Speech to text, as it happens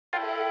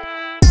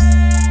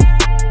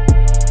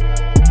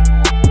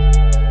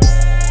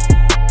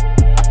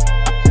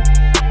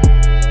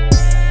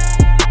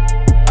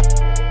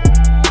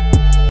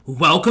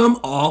Welcome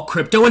all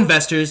crypto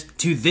investors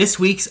to this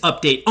week's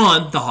update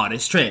on the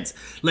hottest trends.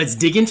 Let's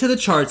dig into the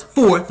charts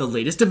for the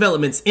latest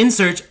developments in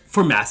search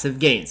for massive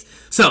gains.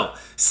 So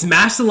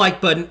smash the like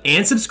button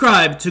and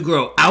subscribe to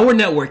grow our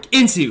network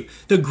into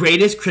the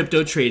greatest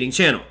crypto trading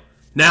channel.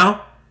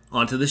 Now,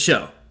 onto the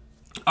show.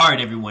 All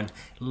right, everyone,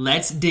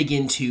 let's dig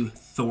into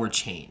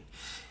thorchain.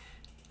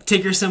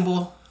 Ticker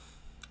symbol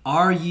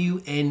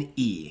RUNE.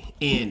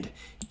 And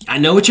I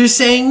know what you're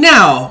saying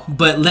now,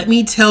 but let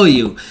me tell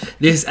you,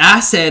 this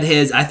asset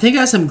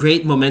has some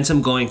great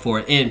momentum going for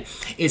it, and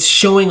it's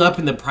showing up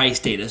in the price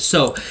data.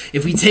 So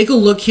if we take a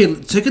look here,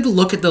 take a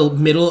look at the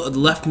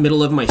left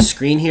middle of my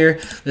screen here.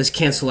 Let's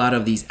cancel out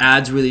of these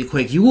ads really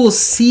quick. You will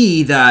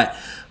see that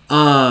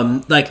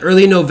like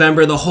early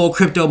November, the whole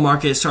crypto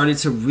market started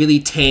to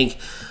really tank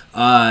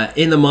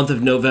in the month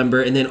of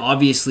November, and then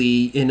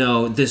obviously, you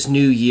know, this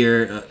new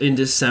year in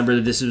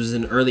December, this was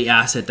an early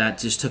asset that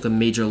just took a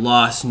major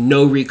loss,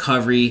 no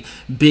recovery,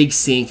 big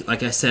sink.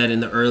 Like I said,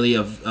 in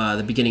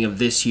the beginning of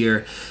this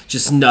year,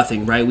 just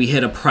nothing, right? We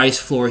hit a price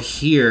floor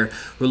here.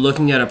 We're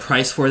looking at a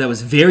price floor that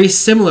was very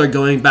similar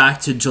going back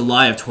to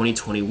July of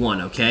 2021.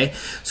 Okay,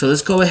 so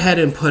let's go ahead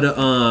and put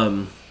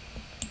a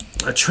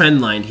trend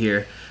line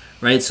here.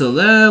 Right, so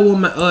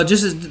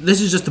this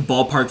is just a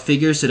ballpark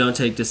figure, so don't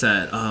take this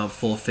at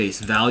full face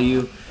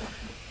value,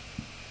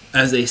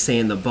 as they say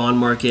in the bond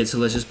market. So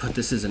let's just put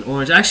this as an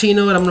orange. Actually, you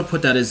know what? I'm going to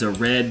put that as a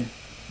red,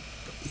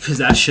 because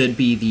that should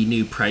be the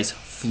new price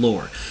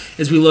floor.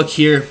 As we look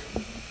here,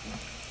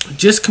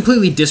 just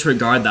completely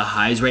disregard the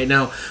highs right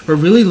now. We're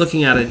really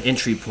looking at an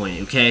entry point,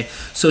 okay?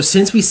 So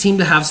since we seem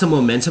to have some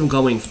momentum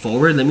going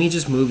forward, let me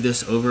just move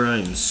this over.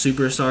 I'm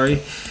super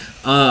sorry.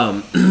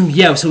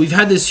 Yeah, so we've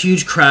had this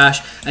huge crash.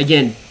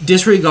 Again,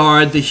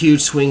 disregard the huge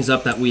swings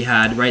up that we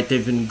had, right?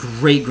 They've been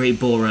great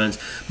bull runs.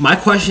 My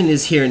question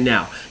is here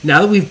now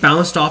that we've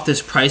bounced off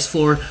this price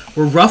floor,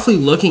 we're roughly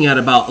looking at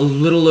about a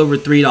little over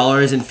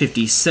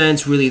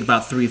 $3.50, really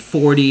about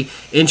 $3.40.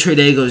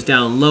 Intraday goes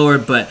down lower,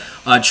 but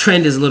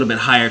trend is a little bit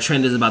higher.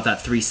 Trend is about that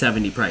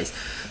 $3.70 price.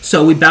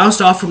 So we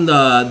bounced off from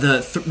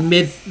the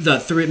mid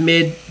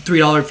 $3.50,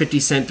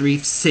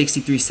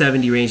 $3.60,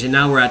 $3.70 range, and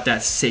now we're at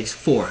that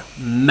 6.4.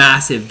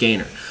 Massive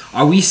gainer.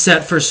 Are we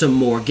set for some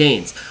more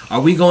gains?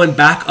 Are we going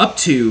back up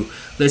to,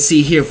 let's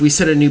see here, if we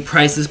set a new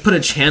price, let's put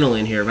a channel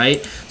in here,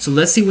 right? So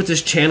let's see what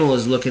this channel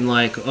is looking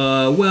like.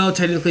 Well,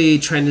 technically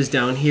trend is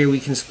down here. We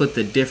can split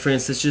the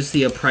difference. Let's just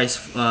see a price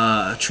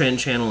trend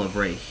channel of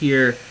right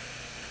here.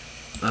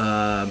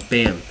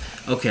 Bam.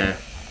 Okay.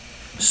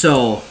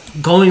 So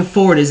going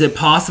forward, is it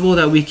possible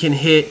that we can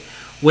hit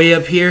way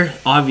up here?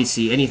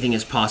 Obviously, anything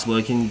is possible.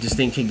 This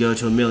thing can go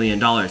to $1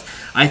 million.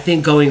 I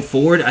think going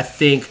forward, a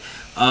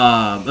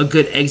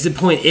good exit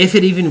point, if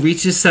it even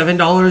reaches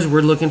 $7,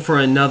 we're looking for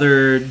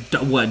another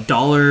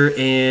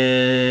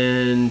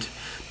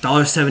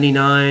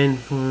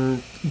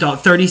 $1.79,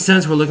 30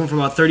 cents. We're looking for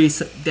about 30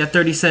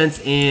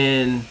 cents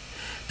and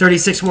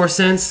 36 more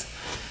cents.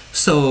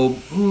 So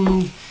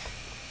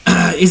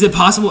is it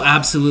possible?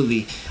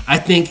 Absolutely. I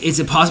think, is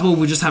it possible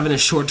we're just having a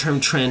short-term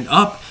trend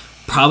up,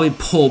 probably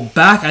pull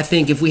back? I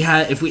think if we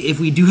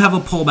do have a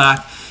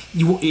pullback,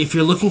 if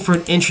you're looking for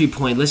an entry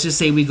point, let's just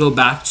say we go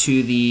back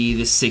to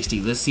the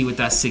 60. Let's see what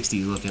that 60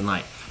 is looking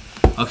like.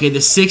 Okay,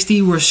 the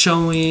 60 we're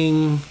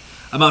showing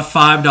about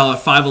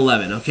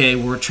 $5.11. Okay,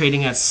 we're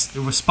trading at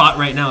spot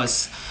right now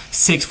is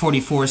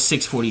 644,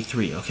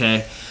 643.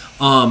 Okay,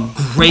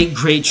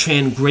 great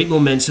trend, great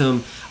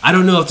momentum. I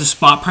don't know if the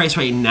spot price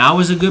right now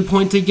is a good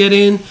point to get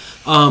in.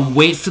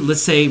 Wait for,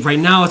 let's say right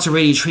now it's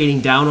already trading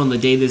down on the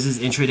day. This is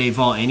intraday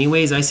vol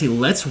anyways. I say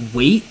let's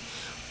wait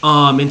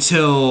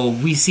until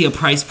we see a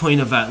price point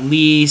of at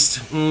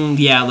least,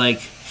 yeah, like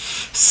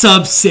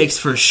sub 6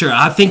 for sure.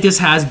 I think this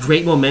has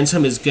great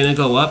momentum, is gonna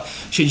go up.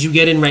 Should you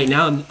get in right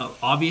now? And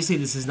obviously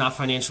this is not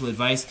financial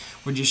advice.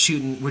 We're just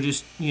shooting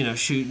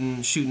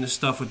the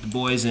stuff with the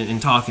boys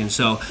and talking.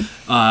 So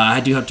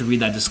I do have to read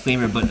that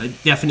disclaimer, but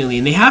definitely,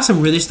 and they have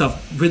some really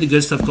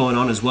good stuff going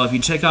on as well. If you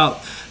check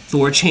out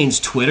thorchain's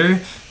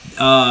Twitter,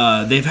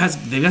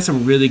 they've got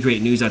some really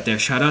great news out there.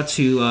 Shout out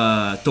to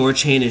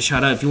thorchain, and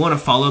shout out, if you want to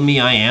follow me,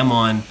 I am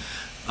on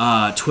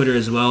Twitter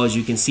as well. As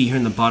you can see here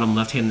in the bottom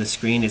left hand of the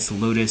screen, it's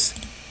Lotus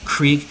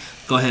Creek.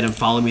 Go ahead and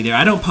follow me there.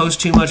 I don't post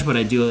too much, but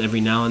I do it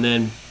every now and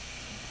then.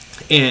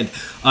 And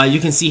you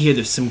can see here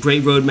there's some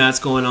great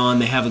roadmaps going on.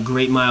 They have a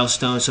great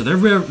milestone, so they're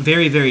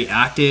very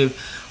active.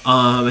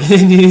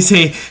 And you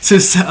say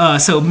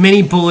so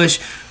many bullish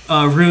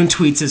RUNE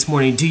tweets this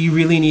morning. Do you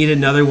really need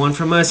another one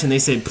from us? And they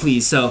said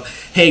please. So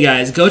hey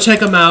guys, go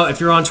check them out if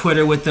you're on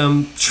Twitter with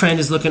them. Trend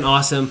is looking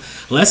awesome.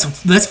 Let's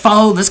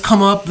follow. Let's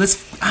come up. Let's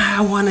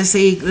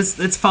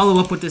follow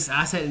up with this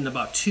asset in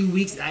about 2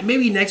 weeks,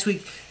 maybe next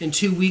week, in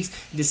 2 weeks,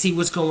 to see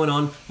what's going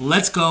on.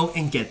 Let's go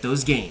and get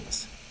those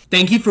gains.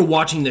 Thank you for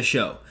watching the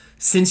show.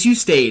 Since you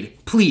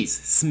stayed,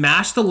 please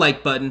smash the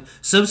like button,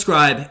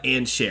 subscribe,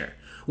 and share.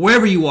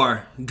 Wherever you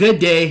are, good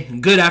day,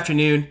 good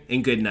afternoon,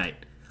 and good night.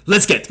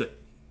 Let's get to it.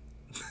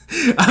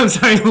 I'm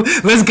sorry,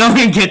 let's go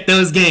and get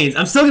those gains.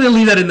 I'm still going to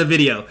leave that in the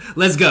video.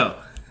 Let's go.